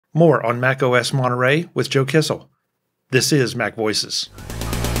More on macOS Monterey with Joe Kissell. This is MacVoices.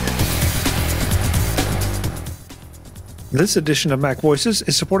 This edition of MacVoices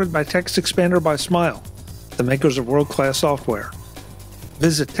is supported by Text Expander by Smile, the makers of world-class software.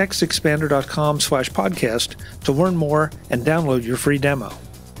 Visit textexpander.com/podcast to learn more and download your free demo.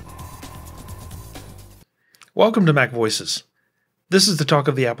 Welcome to MacVoices. This is the talk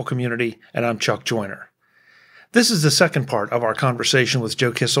of the Apple community, and I'm Chuck Joyner. This is the second part of our conversation with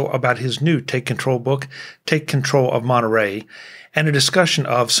Joe Kissell about his new Take Control book, Take Control of Monterey, and a discussion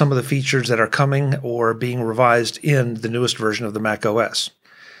of some of the features that are coming or being revised in the newest version of the Mac OS.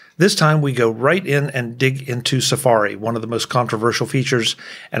 This time we go right in and dig into Safari, one of the most controversial features,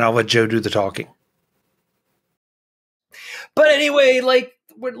 and I'll let Joe do the talking. But anyway,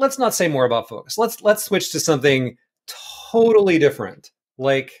 let's not say more about Focus. Let's switch to something totally different,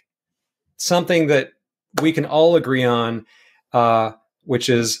 like something that we can all agree on, which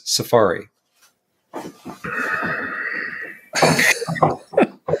is Safari.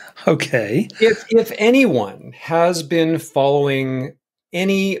 Okay. If anyone has been following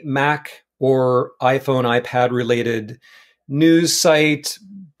any Mac or iPhone, iPad related news site,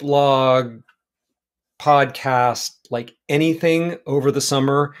 blog, podcast, like anything over the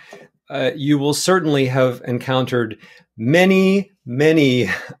summer, you will certainly have encountered many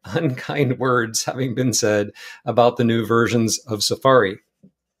unkind words having been said about the new versions of Safari.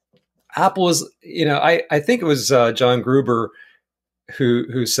 Apple is, I think it was John Gruber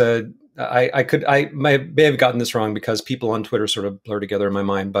who said, I may have gotten this wrong because people on Twitter sort of blur together in my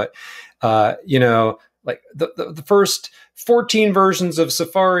mind, but like the first 14 versions of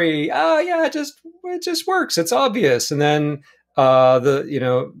Safari, it just works. It's obvious. And then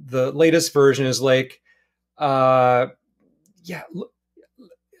the latest version is like, I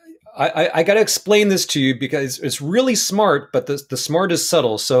got to explain this to you because it's really smart, but the smart is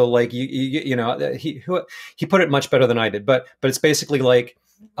subtle. So like he put it much better than I did, but it's basically like,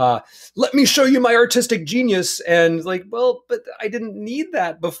 let me show you my artistic genius. And like, well, but I didn't need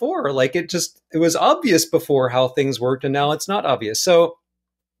that before. Like it was obvious before how things worked, and now it's not obvious. So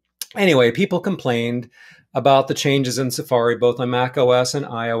anyway, people complained about the changes in Safari, both on Mac OS and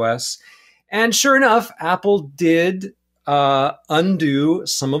iOS. And sure enough, Apple did undo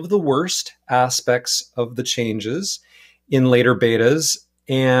some of the worst aspects of the changes in later betas.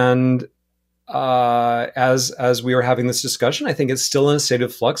 And as we were having this discussion, I think it's still in a state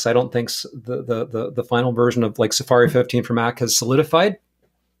of flux. I don't think the final version of like Safari 15 for Mac has solidified.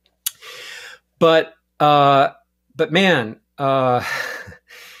 But man,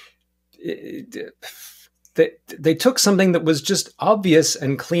 they took something that was just obvious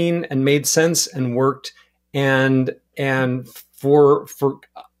and clean and made sense and worked, and for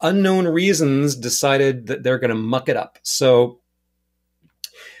unknown reasons decided that they're going to muck it up. So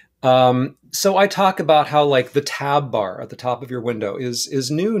I talk about how like the tab bar at the top of your window is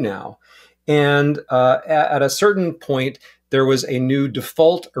new now, and at a certain point there was a new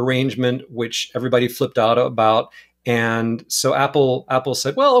default arrangement which everybody flipped out about. And so Apple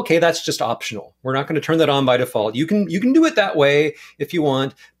said, well, okay, that's just optional. We're not going to turn that on by default. You can do it that way if you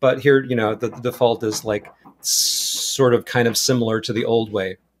want, but here, the default is like sort of kind of similar to the old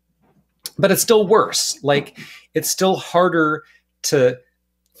way. But it's still worse. Like it's still harder to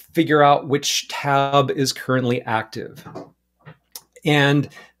figure out which tab is currently active. And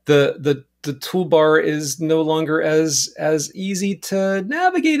the toolbar is no longer as easy to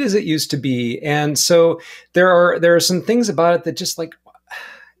navigate as it used to be. And so there are some things about it that just like,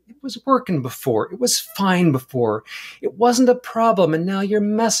 it was working before. It was fine before. It wasn't a problem. And now you're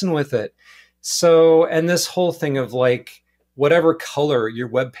messing with it. So, and this whole thing of like, whatever color your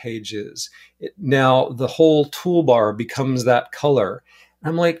web page is, now the whole toolbar becomes that color.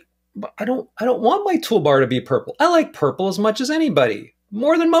 I'm like, I don't want my toolbar to be purple. I like purple as much as anybody.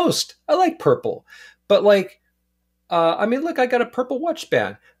 More than most. I like purple. But like, look, I got a purple watch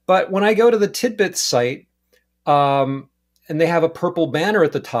band. But when I go to the Tidbits site, and they have a purple banner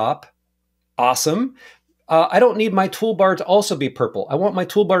at the top, awesome. I don't need my toolbar to also be purple. I want my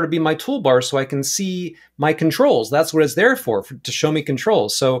toolbar to be my toolbar so I can see my controls. That's what it's there for to show me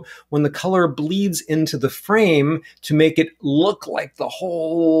controls. So when the color bleeds into the frame to make it look like the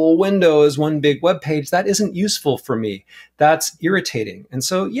whole window is one big web page, that isn't useful for me. That's irritating. And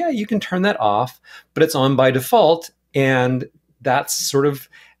so, yeah, you can turn that off, but it's on by default. And that's sort of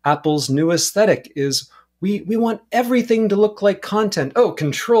Apple's new aesthetic is we want everything to look like content. Oh,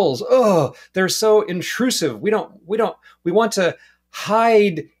 controls. Oh, they're so intrusive. We want to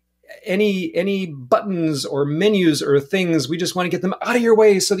hide any buttons or menus or things. We just want to get them out of your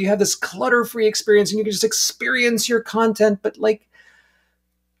way so that you have this clutter-free experience and you can just experience your content. But like,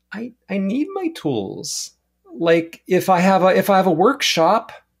 I need my tools. Like if I have a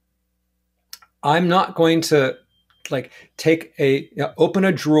workshop, I'm not going to like open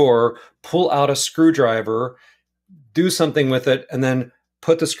a drawer, pull out a screwdriver, do something with it, and then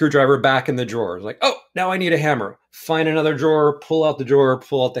put the screwdriver back in the drawer. Like, oh, now I need a hammer. Find another drawer, pull out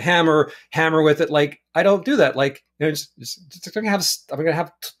the hammer, hammer with it. Like, I don't do that. Like, I'm gonna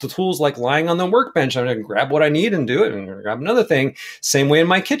have the tools like lying on the workbench. I'm gonna grab what I need and do it, and grab another thing. Same way in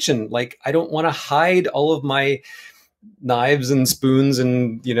my kitchen. Like, I don't want to hide all of my knives and spoons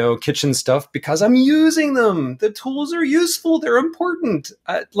and kitchen stuff because I'm using them. The tools are useful. They're important.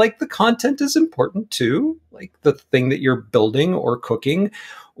 Like the content is important too. Like the thing that you're building or cooking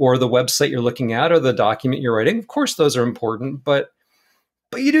or the website you're looking at or the document you're writing. Of course, those are important, but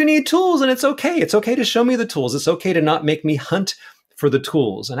you do need tools, and it's okay. It's okay to show me the tools. It's okay to not make me hunt for the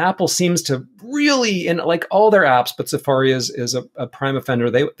tools. And Apple seems to really, in like all their apps, but Safari is a prime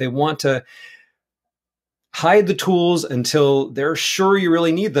offender. They want to hide the tools until they're sure you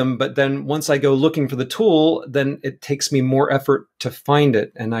really need them. But then once I go looking for the tool, then it takes me more effort to find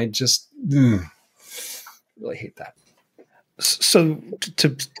it. And I just really hate that. So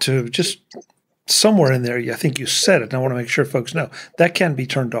to just somewhere in there, I think you said it, and I want to make sure folks know, that can be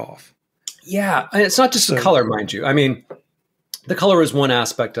turned off. Yeah. And it's not just the color, mind you. I mean, the color is one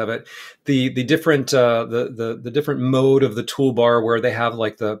aspect of it. The different the different mode of the toolbar where they have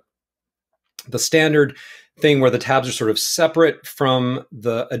like the standard thing where the tabs are sort of separate from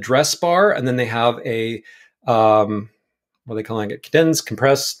the address bar, and then they have a what are they calling it? Condensed,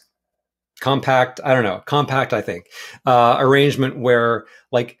 compressed, compact. I don't know, compact. I think arrangement where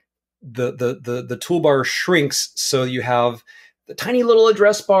like the toolbar shrinks so you have the tiny little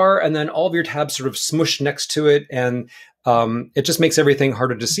address bar, and then all of your tabs sort of smushed next to it, and it just makes everything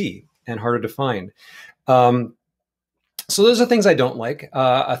harder to see and harder to find. So those are things I don't like.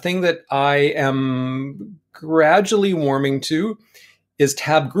 A thing that I am gradually warming to is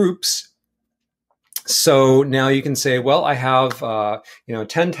tab groups. So now you can say, well, I have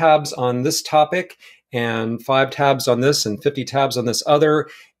 10 tabs on this topic and 5 tabs on this and 50 tabs on this other.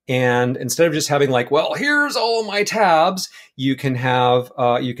 And instead of just having like, well, here's all my tabs, you can have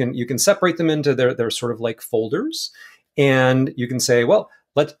you can separate them into their sort of like folders, and you can say, well,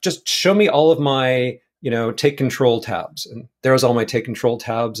 let's just show me all of my take control tabs, and there's all my take control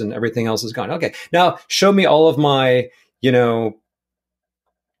tabs, and everything else is gone. Okay, now show me all of my,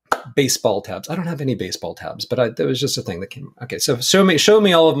 baseball tabs. I don't have any baseball tabs, but there was just a thing that came. Okay, so show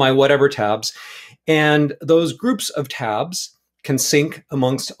me all of my whatever tabs, and those groups of tabs can sync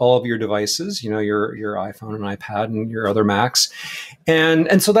amongst all of your devices, your iPhone and iPad and your other Macs,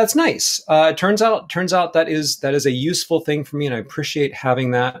 and so that's nice. It turns out that is a useful thing for me, and I appreciate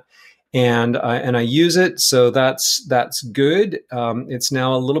having that. And I use it, so that's good. It's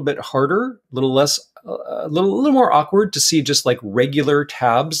now a little bit harder, a little more awkward to see just like regular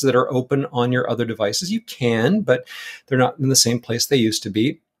tabs that are open on your other devices. You can, but they're not in the same place they used to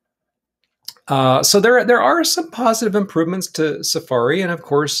be. So there are some positive improvements to Safari, and of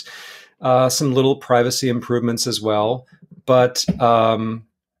course, some little privacy improvements as well. But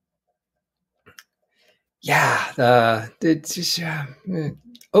it's just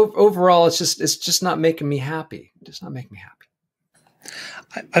overall, it's just not making me happy. Just not making me happy.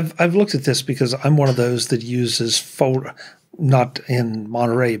 I've looked at this because I'm one of those that uses folder, not in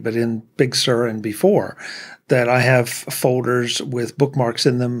Monterey, but in Big Sur and before, that I have folders with bookmarks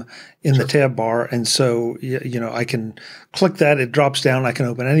in them in the tab bar. And so, I can click that, it drops down, I can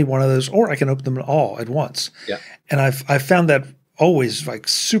open any one of those, or I can open them all at once. Yeah. And I've found that always like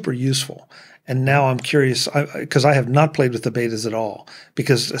super useful. And now I'm curious because I have not played with the betas at all,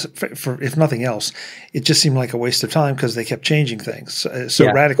 because for if nothing else, it just seemed like a waste of time because they kept changing things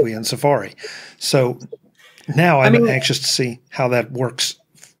so radically in Safari. So now I'm anxious to see how that works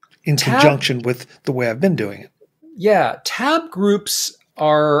in conjunction with the way I've been doing it. Yeah, tab groups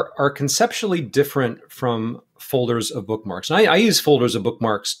are conceptually different from folders of bookmarks. And I use folders of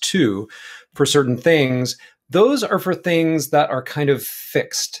bookmarks too for certain things. Those are for things that are kind of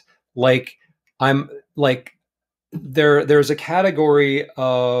fixed, like there's a category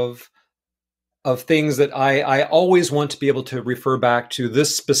of things that I always want to be able to refer back to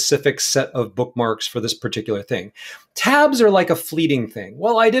this specific set of bookmarks for this particular thing. Tabs are like a fleeting thing.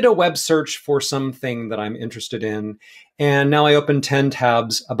 Well, I did a web search for something that I'm interested in, and now I open 10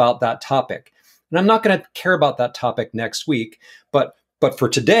 tabs about that topic. And I'm not going to care about that topic next week, but for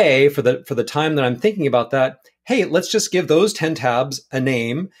today, for the time that I'm thinking about that, hey, let's just give those 10 tabs a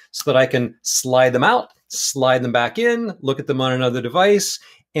name so that I can slide them out, slide them back in, look at them on another device,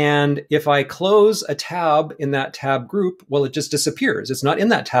 And if I close a tab in that tab group, well, it just disappears. It's not in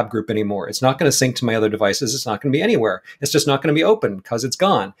that tab group anymore. It's not going to sync to my other devices. It's not going to be anywhere. It's just not going to be open because it's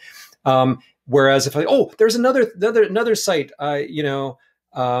gone. Whereas if there's another site, another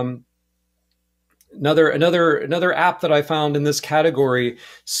app that I found in this category.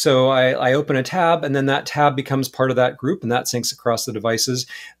 So I open a tab, and then that tab becomes part of that group, and that syncs across the devices.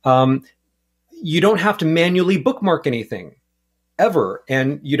 You don't have to manually bookmark anything ever,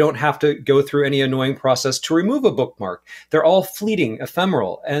 and you don't have to go through any annoying process to remove a bookmark. They're all fleeting,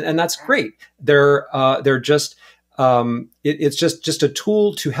 ephemeral, and that's great. They're just it's just a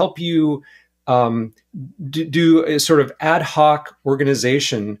tool to help you do a sort of ad hoc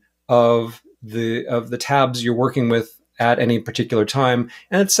organization of the tabs you're working with at any particular time,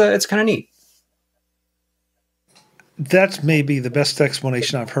 and it's kind of neat. That's maybe the best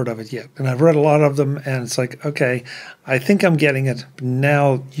explanation I've heard of it yet. And I've read a lot of them, and it's like, okay, I think I'm getting it.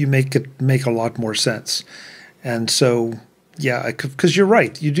 Now you make it make a lot more sense. And so, yeah, because you're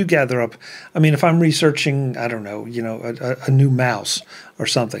right. You do gather up. I mean, if I'm researching, I don't know, a new mouse or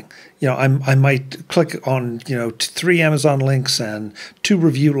something, I might click on, 3 Amazon links and 2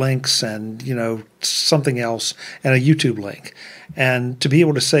 review links and, something else and a YouTube link. And to be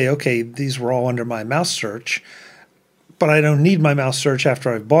able to say, okay, these were all under my mouse search, but I don't need my mouse search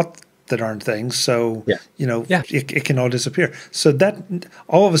after I've bought the darn thing. So, it can all disappear. So that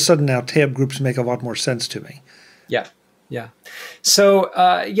all of a sudden now tab groups make a lot more sense to me. Yeah. Yeah. So,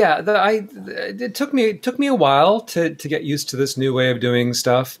 it took me a while to get used to this new way of doing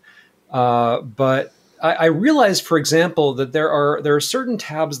stuff. But I realized, for example, that there are certain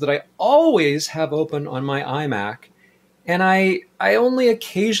tabs that I always have open on my iMac, and I only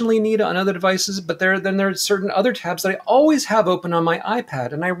occasionally need on other devices, but then there are certain other tabs that I always have open on my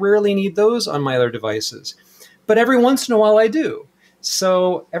iPad, and I rarely need those on my other devices. But every once in a while I do.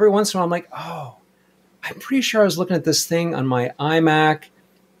 So every once in a while I'm like, oh, I'm pretty sure I was looking at this thing on my iMac,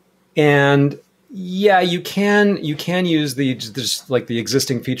 and yeah, you can use the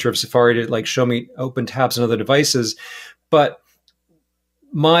existing feature of Safari to show me open tabs on other devices, but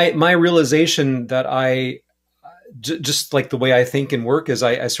my realization that just like the way I think and work is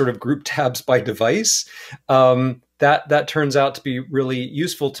I sort of group tabs by device. That turns out to be really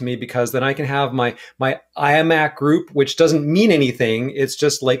useful to me, because then I can have my iMac group, which doesn't mean anything. It's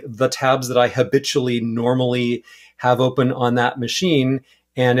just like the tabs that I habitually normally have open on that machine.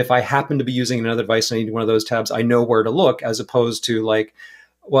 And if I happen to be using another device and I need one of those tabs, I know where to look, as opposed to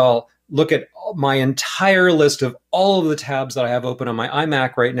look at my entire list of all of the tabs that I have open on my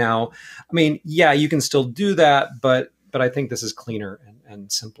iMac right now. I mean, yeah, you can still do that, but I think this is cleaner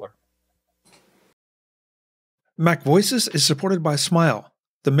and simpler. MacVoices is supported by Smile,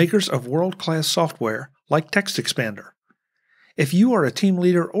 the makers of world-class software like Text Expander. If you are a team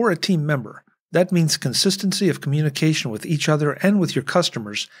leader or a team member, that means consistency of communication with each other and with your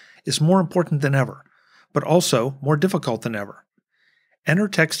customers is more important than ever, but also more difficult than ever. Enter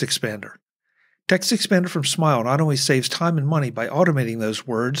Text Expander. Text Expander from Smile not only saves time and money by automating those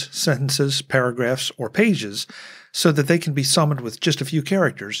words, sentences, paragraphs, or pages so that they can be summoned with just a few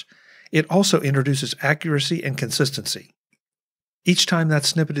characters, it also introduces accuracy and consistency. Each time that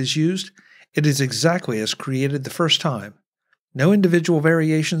snippet is used, it is exactly as created the first time. No individual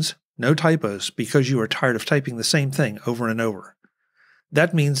variations, no typos, because you are tired of typing the same thing over and over.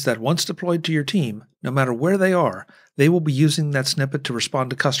 That means that once deployed to your team, no matter where they are, they will be using that snippet to respond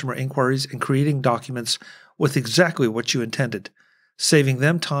to customer inquiries and creating documents with exactly what you intended, saving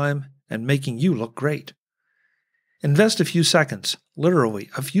them time and making you look great. Invest a few seconds, literally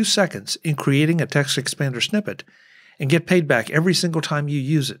a few seconds, in creating a Text Expander snippet and get paid back every single time you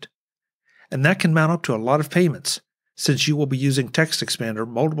use it. And that can mount up to a lot of payments, since you will be using Text Expander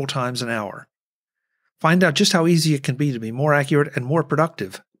multiple times an hour. Find out just how easy it can be to be more accurate and more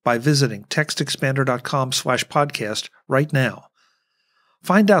productive by visiting textexpander.com/podcast right now.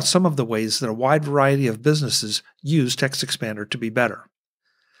 Find out some of the ways that a wide variety of businesses use Text Expander to be better.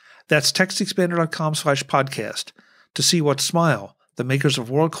 That's textexpander.com/podcast to see what Smile, the makers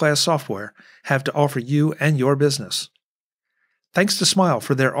of world-class software, have to offer you and your business. Thanks to Smile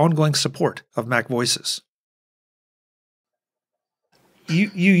for their ongoing support of MacVoices.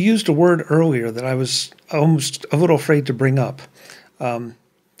 You used a word earlier that I was almost a little afraid to bring up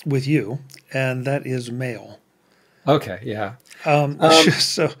with you, and that is mail. Okay, yeah.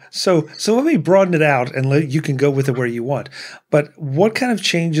 So let me broaden it out, and you can go with it where you want. But what kind of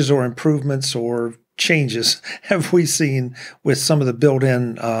changes or improvements or changes have we seen with some of the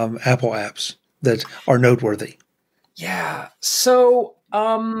built-in Apple apps that are noteworthy? Yeah. So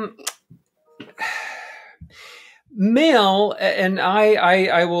Mail, and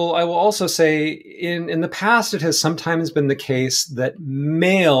I will also say in the past it has sometimes been the case that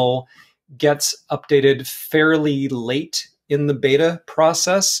mail gets updated fairly late in the beta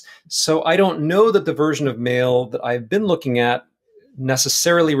process. So I don't know that the version of mail that I've been looking at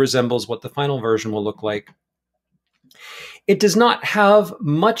necessarily resembles what the final version will look like. It does not have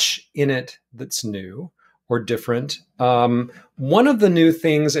much in it that's new or different. One of the new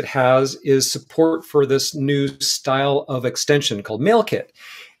things it has is support for this new style of extension called MailKit.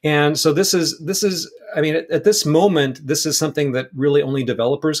 And so this is, I mean, at this moment, this is something that really only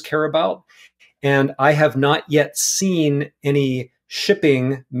developers care about. And I have not yet seen any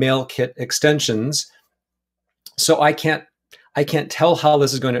shipping MailKit extensions. So I can't tell how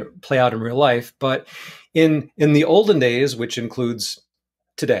this is going to play out in real life. But in the olden days, which includes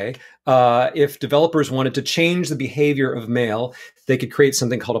today, if developers wanted to change the behavior of mail, they could create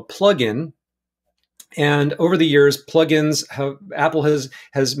something called a plugin. And over the years, Apple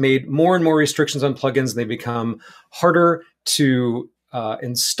has made more and more restrictions on plugins, and they become harder to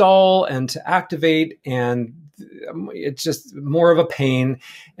install and to activate, and it's just more of a pain.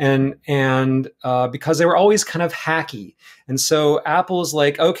 And because they were always kind of hacky, and so Apple's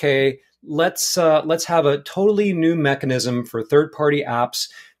like, okay, let's have a totally new mechanism for third-party apps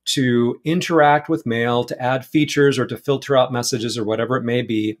to interact with mail, to add features or to filter out messages or whatever it may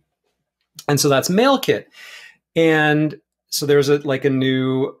be. And so that's MailKit. And so there's a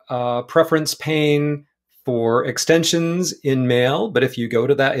new preference pane for extensions in mail. But if you go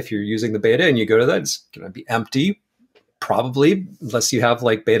to that, if you're using the beta and you go to that, it's going to be empty, probably, unless you have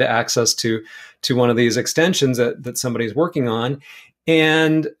like beta access to one of these extensions that somebody's working on.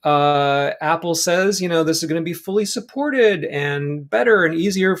 And Apple says, this is going to be fully supported and better and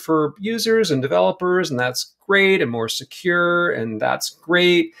easier for users and developers, and that's great, and more secure, and that's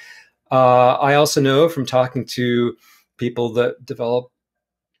great. I also know from talking to people that develop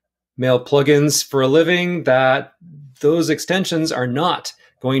mail plugins for a living that those extensions are not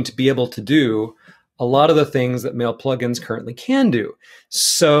going to be able to do a lot of the things that mail plugins currently can do.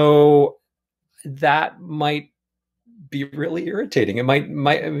 So that might be really irritating.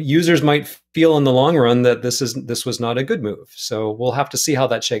 Users might feel in the long run that this was not a good move. So we'll have to see how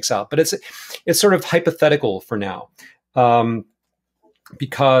that shakes out. But it's sort of hypothetical for now,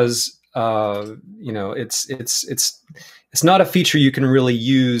 because it's not a feature you can really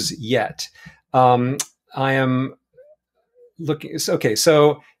use yet. I am looking. Okay,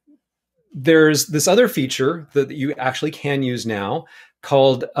 so there's this other feature that you actually can use now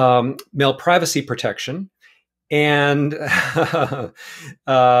called mail privacy protection. And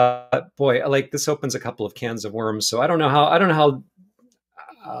boy, like this opens a couple of cans of worms. So I don't know how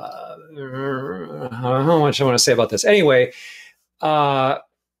much I want to say about this. Anyway,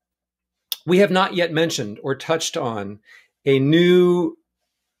 we have not yet mentioned or touched on a new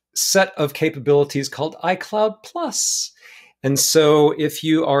set of capabilities called iCloud Plus. And so if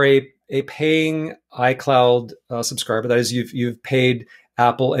you are a paying iCloud subscriber, that is, you've paid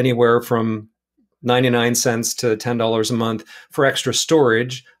Apple anywhere from 99 cents to $10 a month for extra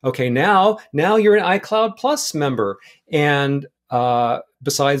storage. Okay, now you're an iCloud Plus member. And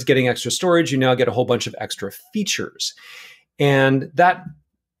besides getting extra storage, you now get a whole bunch of extra features. And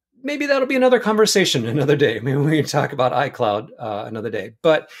maybe that'll be another conversation another day. Maybe we can talk about iCloud another day.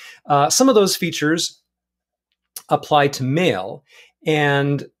 But some of those features apply to mail.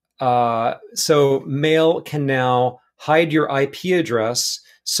 And so mail can now hide your IP address.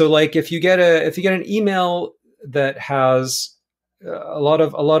 So like if you get an email that has a lot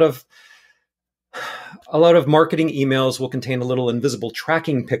of marketing emails will contain a little invisible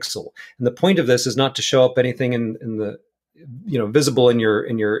tracking pixel. And the point of this is not to show up anything in the visible in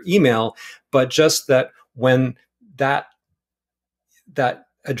your email, but just that when that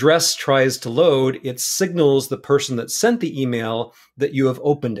address tries to load, it signals the person that sent the email that you have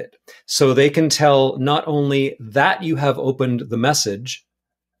opened it. So they can tell not only that you have opened the message,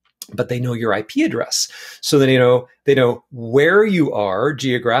 but they know your IP address. So they know where you are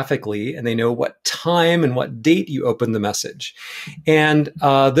geographically, and they know what time and what date you opened the message. And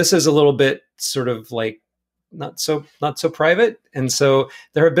this is a little bit sort of like not so private. And so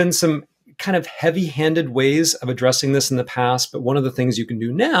there have been some kind of heavy-handed ways of addressing this in the past. But one of the things you can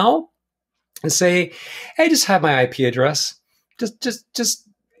do now is say, hey, just have my IP address. Just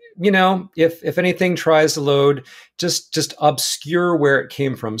if anything tries to load, just obscure where it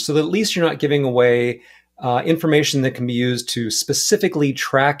came from, so that at least you're not giving away information that can be used to specifically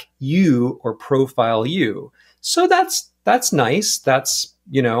track you or profile you. So that's nice. That's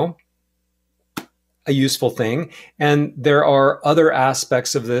a useful thing. And there are other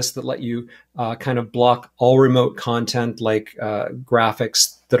aspects of this that let you kind of block all remote content, like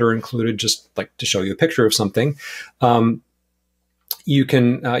graphics that are included, just like to show you a picture of something. You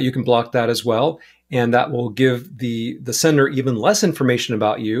can block that as well, and that will give the sender even less information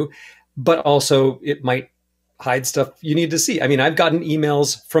about you. But also, it might hide stuff you need to see. I mean, I've gotten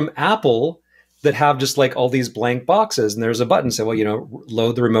emails from Apple that have just like all these blank boxes, and there's a button say, well, you know,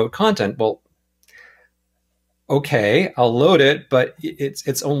 load the remote content. Well, okay, I'll load it, but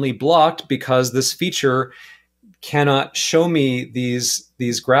it's only blocked because this feature cannot show me these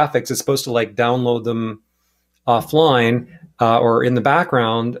graphics. It's supposed to like download them offline or in the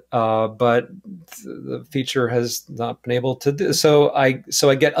background, but the feature has not been able to do so. I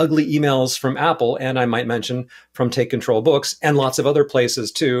get ugly emails from Apple, and I might mention from Take Control Books and lots of other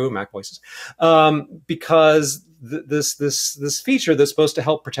places too, MacVoices, because this feature that's supposed to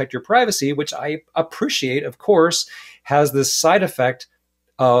help protect your privacy, which I appreciate, of course, has this side effect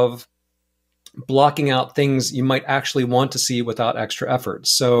of blocking out things you might actually want to see without extra effort.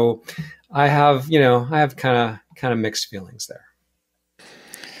 So I have kind of mixed feelings there.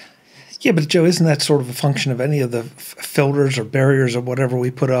 Yeah, but Joe, isn't that sort of a function of any of the filters or barriers or whatever we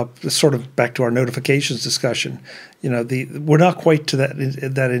put up? Sort of back to our notifications discussion. You know, we're not quite to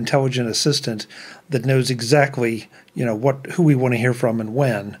that intelligent assistant that knows exactly, you know, who we want to hear from and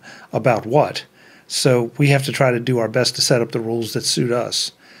when about what. So we have to try to do our best to set up the rules that suit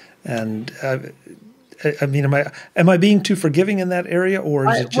us. And I mean, am I being too forgiving in that area,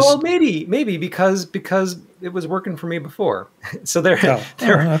 or is it just? Well, maybe because it was working for me before. So there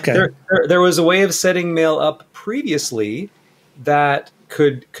was a way of setting mail up previously that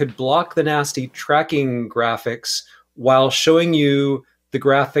could block the nasty tracking graphics while showing you the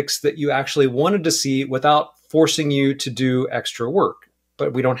graphics that you actually wanted to see without forcing you to do extra work.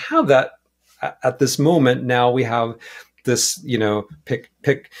 But we don't have that at this moment. Now we have this, you know,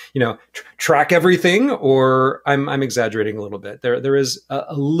 track everything, or I'm exaggerating a little bit. There is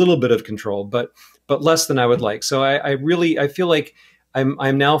a little bit of control, but less than I would like. So I feel like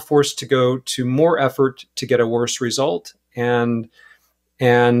I'm now forced to go to more effort to get a worse result, and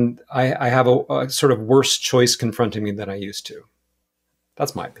I have a sort of worse choice confronting me than I used to.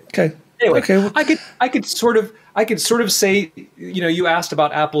 That's my opinion. Okay. Anyway, okay. Well, I could sort of say, you know, you asked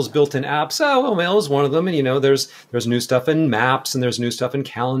about Apple's built-in apps. Oh, well, Mail is one of them, and you know, there's new stuff in Maps, and there's new stuff in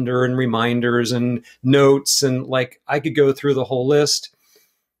Calendar and Reminders and Notes, and like I could go through the whole list.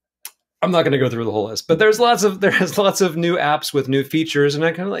 I'm not going to go through the whole list, but there's lots of new apps with new features, and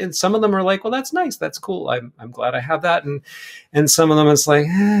and some of them are like, well, that's nice, that's cool. I'm glad I have that, and some of them it's like,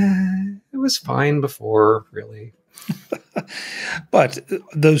 it was fine before, really. But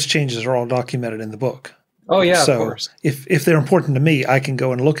those changes are all documented in the book. Oh yeah, so of course. If they're important to me, I can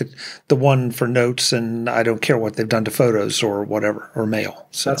go and look at the one for Notes, and I don't care what they've done to Photos or whatever, or Mail.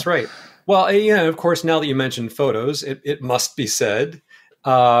 So that's right. Well, yeah, of course. Now that you mentioned Photos, it must be said.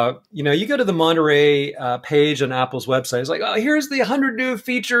 You know, you go to the Monterey page on Apple's website. It's like, oh, here's the 100 new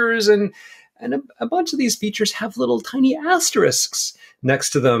features, and a bunch of these features have little tiny asterisks next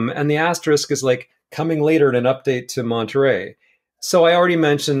to them, and the asterisk is like coming later in an update to Monterey. So I already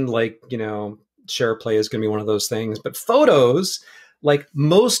mentioned, like, you know, SharePlay is going to be one of those things, but Photos, like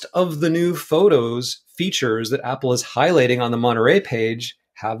most of the new Photos features that Apple is highlighting on the Monterey page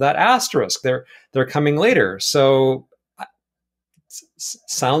have that asterisk. They're coming later. So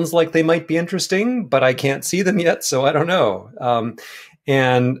sounds like they might be interesting, but I can't see them yet, so I don't know.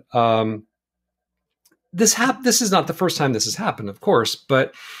 This is not the first time this has happened, of course,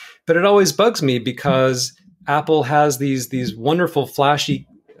 but it always bugs me because Apple has these wonderful flashy,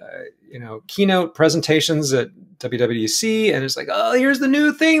 keynote presentations at WWDC, and it's like, oh, here's the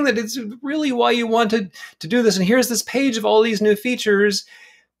new thing that is really why you wanted to do this, and here's this page of all these new features.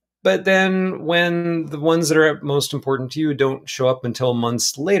 But then when the ones that are most important to you don't show up until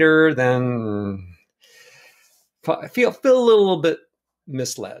months later, then I feel a little bit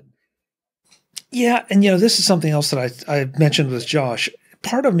misled. Yeah, and this is something else that I mentioned with Josh.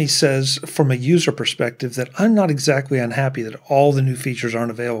 Part of me says, from a user perspective, that I'm not exactly unhappy that all the new features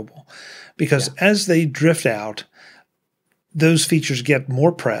aren't available, because as they drift out, those features get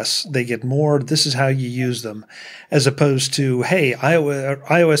more press. They get more, this is how you use them, as opposed to, hey,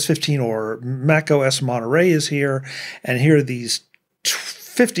 iOS 15 or macOS Monterey is here, and here are these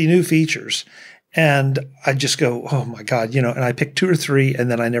 50 new features. And I just go, oh my God, and I pick 2 or 3, and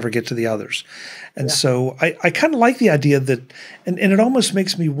then I never get to the others. And so I kind of like the idea that, and it almost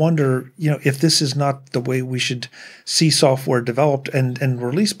makes me wonder, if this is not the way we should see software developed and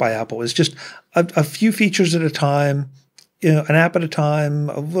released by Apple, is just a few features at a time, an app at a time,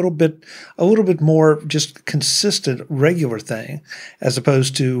 a little bit more just consistent, regular thing, as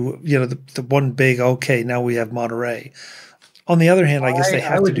opposed to, the one big, okay, now we have Monterey. On the other hand, I guess they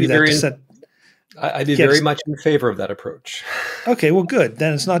have to do that to set. I'd be very much in favor of that approach. Okay, well, good.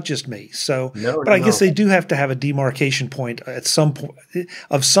 Then it's not just me. So, but I guess they do have to have a demarcation point at some point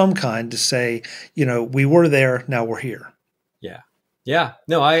of some kind to say, we were there, now we're here. Yeah.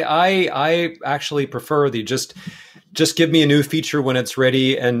 No, I actually prefer the just give me a new feature when it's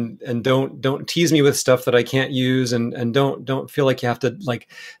ready, and don't tease me with stuff that I can't use, and don't feel like you have to like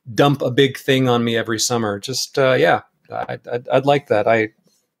dump a big thing on me every summer. Just I'd like that.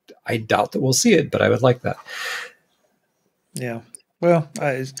 I doubt that we'll see it, but I would like that. Yeah. Well,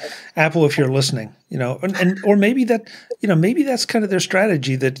 Apple, if you're listening, or maybe that, maybe that's kind of their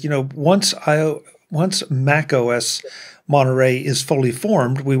strategy that, once Mac OS Monterey is fully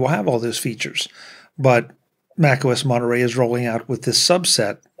formed, we will have all those features, but Mac OS Monterey is rolling out with this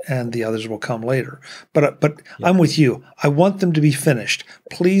subset and the others will come later. But yeah. I'm with you. I want them to be finished.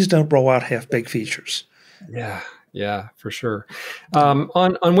 Please don't roll out half-baked features. Yeah, for sure.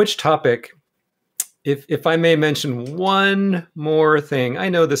 On which topic, if I may mention one more thing, I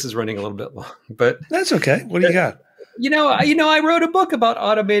know this is running a little bit long, but that's okay. What do you got? I wrote a book about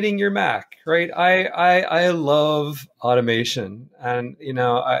automating your Mac, right? I love automation, and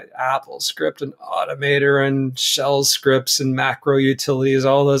Apple Script and Automator and shell scripts and macro utilities,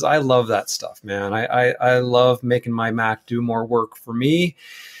 all those. I love that stuff, man. I love making my Mac do more work for me.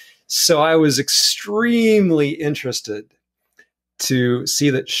 So I was extremely interested to see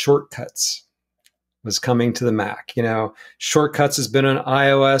that Shortcuts was coming to the Mac. Shortcuts has been on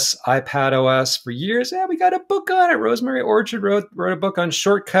iOS, iPad OS for years. Yeah, we got a book on it. Rosemary Orchard wrote a book on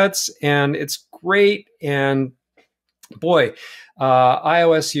Shortcuts, and it's great. And boy,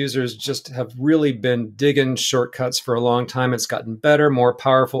 iOS users just have really been digging Shortcuts for a long time. It's gotten better, more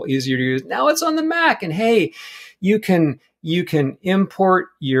powerful, easier to use. Now it's on the Mac, and hey, you can import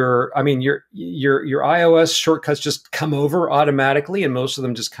your iOS shortcuts just come over automatically, and most of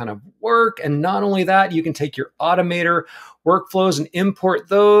them just kind of work. And not only that, you can take your Automator workflows and import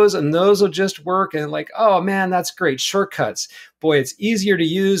those, and those will just work. And like, oh man, that's great. Shortcuts. Boy, it's easier to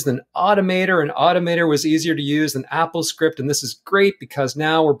use than Automator, and Automator was easier to use than Apple Script. And this is great because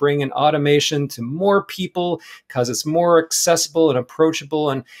now we're bringing automation to more people because it's more accessible and approachable.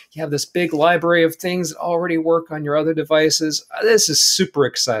 And you have this big library of things that already work on your other devices. This is super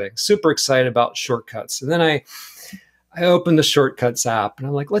exciting, super excited about Shortcuts. And then I opened the Shortcuts app, and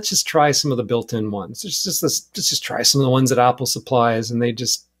I'm like, let's just try some of the built-in ones. Let's just try some of the ones that Apple supplies, and they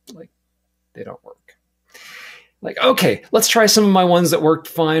just they don't work. Like, okay, let's try some of my ones that worked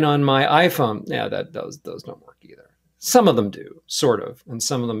fine on my iPhone. Yeah, those don't work either. Some of them do, sort of, and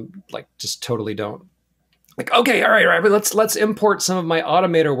some of them just totally don't. Like, okay, all right, but let's import some of my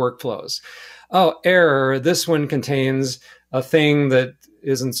Automator workflows. Oh, error! This one contains a thing that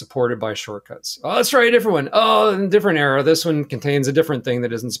isn't supported by Shortcuts. Oh, let's try a different one. Oh, different error. This one contains a different thing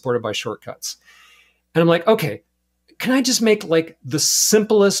that isn't supported by Shortcuts. And I'm like, okay, can I just make the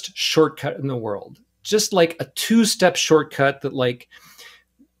simplest shortcut in the world? Just a two-step shortcut that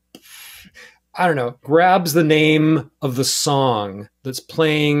I don't know, grabs the name of the song that's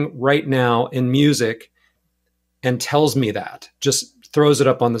playing right now in music and tells me that. Just throws it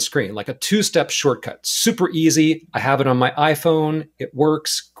up on the screen, like a two-step shortcut. Super easy. I have it on my iPhone. It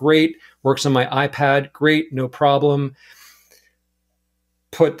works great. Works on my iPad. Great, no problem.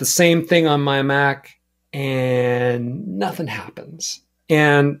 Put the same thing on my Mac and nothing happens.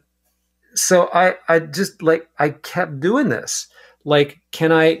 And so I just I kept doing this.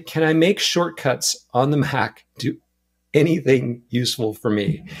 Can I make Shortcuts on the Mac do anything useful for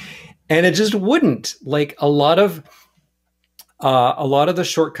me? And it just wouldn't. A lot of the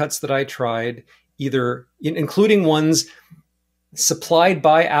shortcuts that I tried, either including ones supplied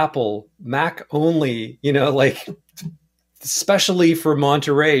by Apple, Mac only, especially for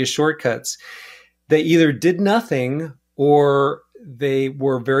Monterey shortcuts, they either did nothing, or they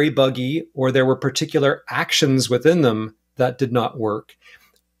were very buggy, or there were particular actions within them that did not work.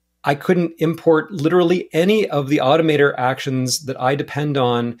 I couldn't import literally any of the Automator actions that I depend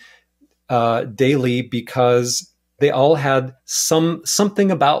on daily because they all had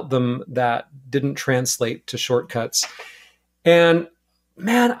something about them that didn't translate to Shortcuts. And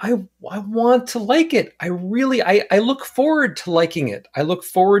man, I want to like it. I look forward to liking it. I look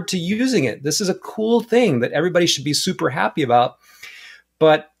forward to using it. This is a cool thing that everybody should be super happy about.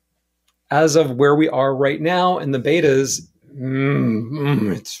 But as of where we are right now in the betas,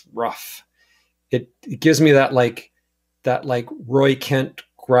 it's rough. It gives me that Roy Kent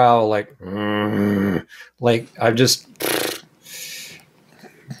growl like, I've just.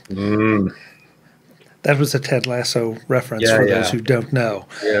 That was a Ted Lasso reference Yeah, for yeah. those who don't know.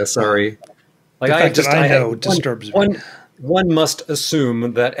 Yeah, sorry. The fact that I know disturbs me. One must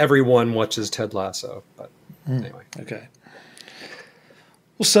assume that everyone watches Ted Lasso, but anyway. Okay.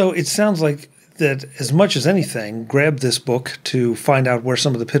 Well, so it sounds like that as much as anything, grab this book to find out where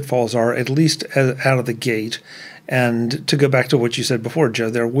some of the pitfalls are, at least out of the gate. And to go back to what you said before, Joe,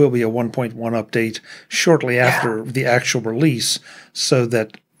 there will be a 1.1 update shortly after the actual release, so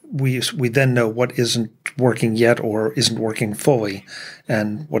that we then know what isn't working yet or isn't working fully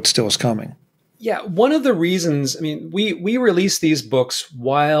and what still is coming. Yeah, one of the reasons, I mean, we release these books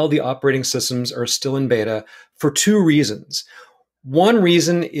while the operating systems are still in beta for two reasons. One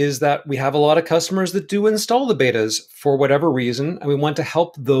reason is that we have a lot of customers that do install the betas for whatever reason, and we want to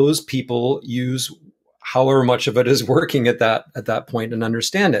help those people use however much of it is working at that point and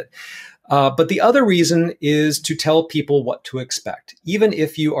understand it. But the other reason is to tell people what to expect. Even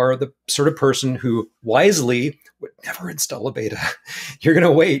if you are the sort of person who wisely would never install a beta, you're going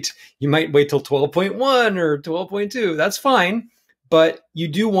to wait. You might wait till 12.1 or 12.2. That's fine. But you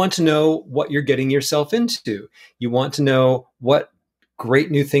do want to know what you're getting yourself into. You want to know what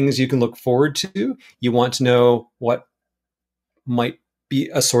great new things you can look forward to. You want to know what might be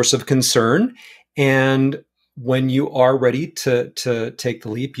a source of concern. And when you are ready to take the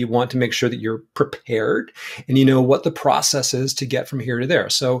leap, you want to make sure that you're prepared and you know what the process is to get from here to there.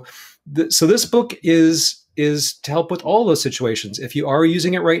 So this book is to help with all those situations. If you are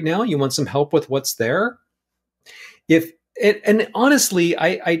using it right now, you want some help with what's there. And honestly,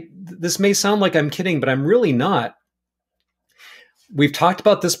 this may sound like I'm kidding, but I'm really not. We've talked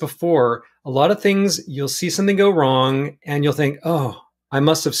about this before. A lot of things, you'll see something go wrong and you'll think, oh, I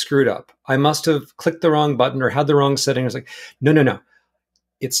must have screwed up. I must have clicked the wrong button or had the wrong setting. It's like, no.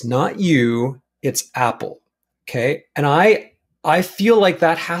 It's not you, it's Apple. Okay. And I feel like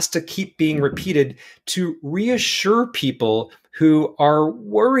that has to keep being repeated to reassure people who are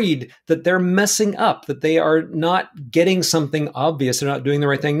worried that they're messing up, that they are not getting something obvious, they're not doing the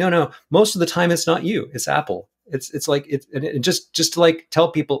right thing. No. Most of the time it's not you, it's Apple. It's like just to like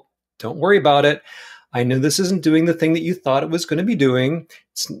tell people, don't worry about it. I know this isn't doing the thing that you thought it was going to be doing.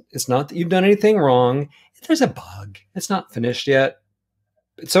 It's not that you've done anything wrong. There's a bug. It's not finished yet.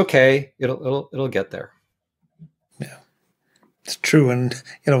 It's okay. It'll get there. Yeah, it's true, and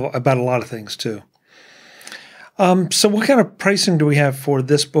about a lot of things too. So, what kind of pricing do we have for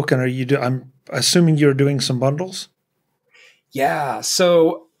this book? And I'm assuming you're doing some bundles. Yeah.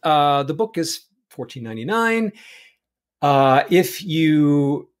 So the book is $14.99. If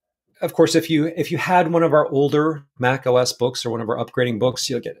you had one of our older Mac OS books or one of our upgrading books,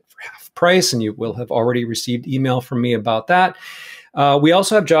 you'll get it for half price, and you will have already received email from me about that. We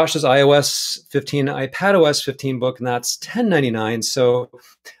also have Josh's iOS 15, iPadOS 15 book, and that's $10.99. So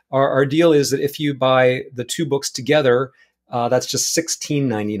our deal is that if you buy the two books together, that's just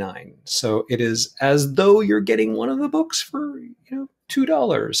 $16.99. So it is as though you're getting one of the books for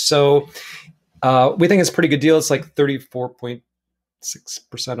 $2. So we think it's a pretty good deal. It's like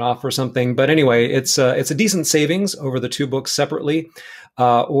 34.6% off or something. But anyway, it's a decent savings over the two books separately,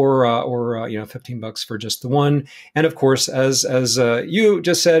 or $15 for just the one. And of course, as you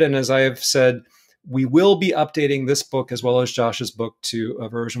just said, and as I have said, we will be updating this book as well as Josh's book to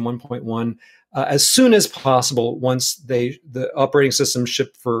version 1.1 as soon as possible once the operating system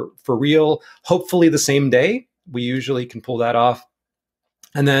ship for real, hopefully the same day. We usually can pull that off.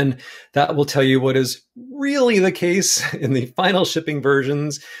 And then that will tell you what is really the case in the final shipping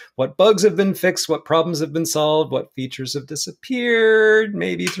versions, what bugs have been fixed, what problems have been solved, what features have disappeared,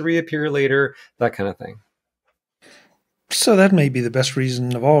 maybe to reappear later, that kind of thing. So that may be the best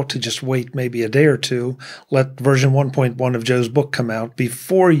reason of all to just wait maybe a day or two, let version 1.1 of Joe's book come out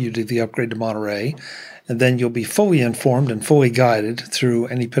before you do the upgrade to Monterey, and then you'll be fully informed and fully guided through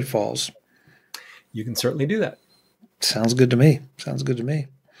any pitfalls. You can certainly do that. Sounds good to me.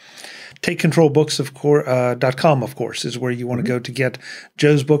 TakeControlBooks.com, of course, is where you want to go to get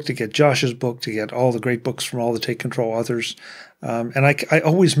Joe's book, to get Josh's book, to get all the great books from all the Take Control authors. And I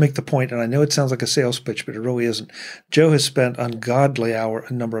always make the point, and I know it sounds like a sales pitch, but it really isn't. Joe has spent ungodly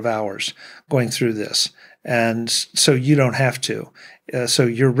number of hours going through this, and so you don't have to. So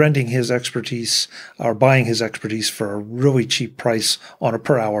you're renting his expertise or buying his expertise for a really cheap price on a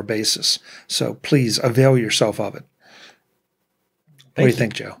per-hour basis. So please avail yourself of it. What do you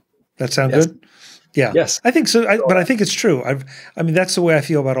think, Joe? That sound good? Yeah. Yes. I think so. But I think it's true. I mean, that's the way I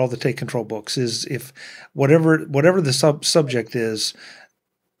feel about all the Take Control books is if whatever the subject is,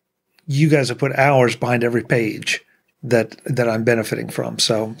 you guys have put hours behind every page that I'm benefiting from.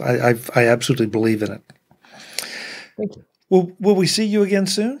 So I absolutely believe in it. Thank you. Will we see you again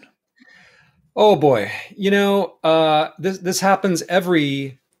soon? Oh boy, this happens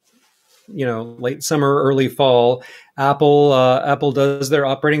every late summer, early fall. Apple does their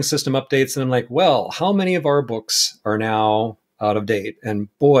operating system updates, and I'm like, well, how many of our books are now out of date? And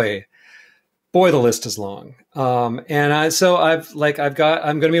boy, the list is long. I'm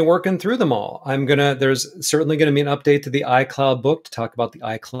going to be working through them all. There's certainly going to be an update to the iCloud book to talk about the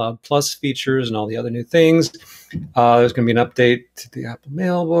iCloud Plus features and all the other new things. There's going to be an update to the Apple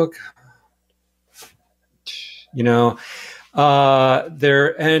Mail book.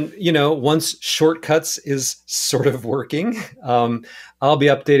 Once Shortcuts is sort of working, I'll be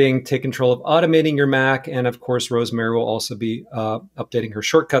updating Take Control of Automating Your Mac. And of course, Rosemary will also be updating her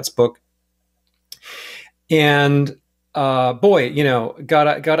Shortcuts book. And gotta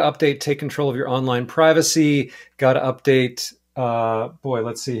update Take Control of Your Online Privacy. Gotta update,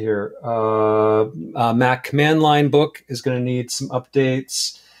 let's see here. Mac Command Line book is going to need some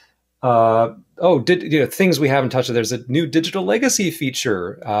updates. Things we haven't touched. There's a new digital legacy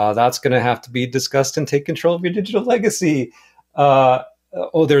feature that's going to have to be discussed and Take Control of Your Digital Legacy.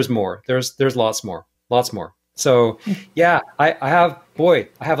 There's more. There's lots more. So yeah, I have a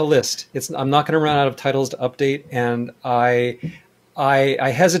list. I'm not going to run out of titles to update, and I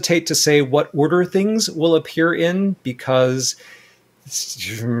hesitate to say what order things will appear in, because it's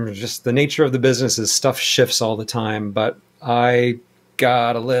just the nature of the business is stuff shifts all the time. But I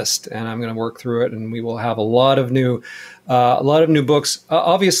got a list, and I'm going to work through it, and we will have a lot of new books.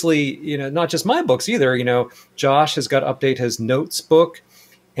 Obviously, not just my books either. Josh has got to update his notes book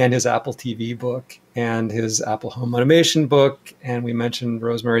and his Apple TV book and his Apple Home Automation book. And we mentioned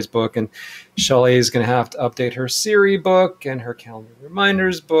Rosemary's book, and Shelley is going to have to update her Siri book and her calendar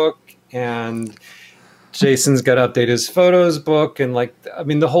reminders book. And Jason's got to update his photos book, and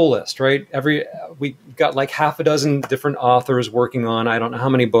the whole list, right? We got like half a dozen different authors working on, I don't know how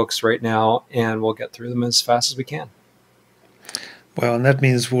many books right now, and we'll get through them as fast as we can. Well, and that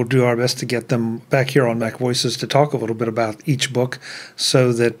means we'll do our best to get them back here on MacVoices to talk a little bit about each book,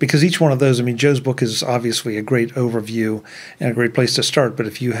 so that, because each one of those, Joe's book is obviously a great overview and a great place to start, but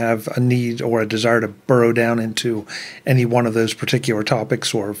if you have a need or a desire to burrow down into any one of those particular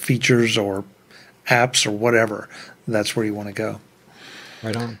topics or features or apps or whatever, that's where you want to go.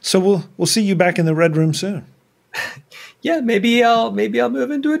 Right on. So we'll see you back in the Red Room soon. Yeah, maybe I'll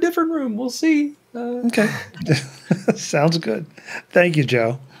move into a different room. We'll see. Okay. Sounds good. Thank you,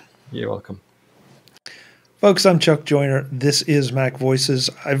 Joe. You're welcome. Folks, I'm Chuck Joyner. This is MacVoices.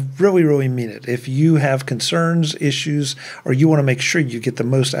 I really, really mean it. If you have concerns, issues, or you want to make sure you get the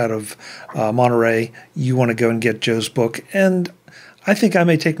most out of Monterey, you want to go and get Joe's book. And I think I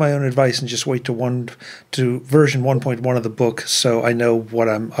may take my own advice and just wait to version 1.1 of the book, so I know what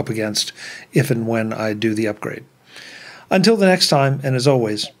I'm up against if and when I do the upgrade. Until the next time, and as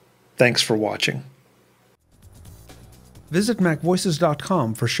always, thanks for watching. Visit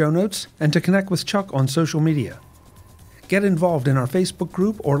MacVoices.com for show notes and to connect with Chuck on social media. Get involved in our Facebook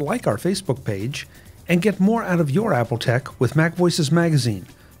group or like our Facebook page, and get more out of your Apple tech with MacVoices Magazine,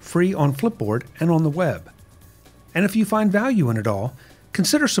 free on Flipboard and on the web. And if you find value in it all,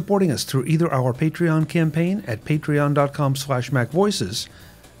 consider supporting us through either our Patreon campaign at patreon.com/MacVoices,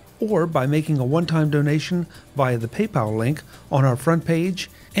 or by making a one-time donation via the PayPal link on our front page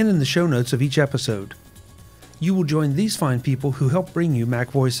and in the show notes of each episode. You will join these fine people who help bring you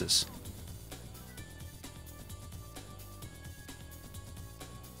MacVoices.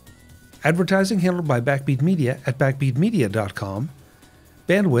 Advertising handled by Backbeat Media at backbeatmedia.com.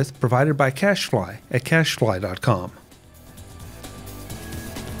 Bandwidth provided by CacheFly at cachefly.com.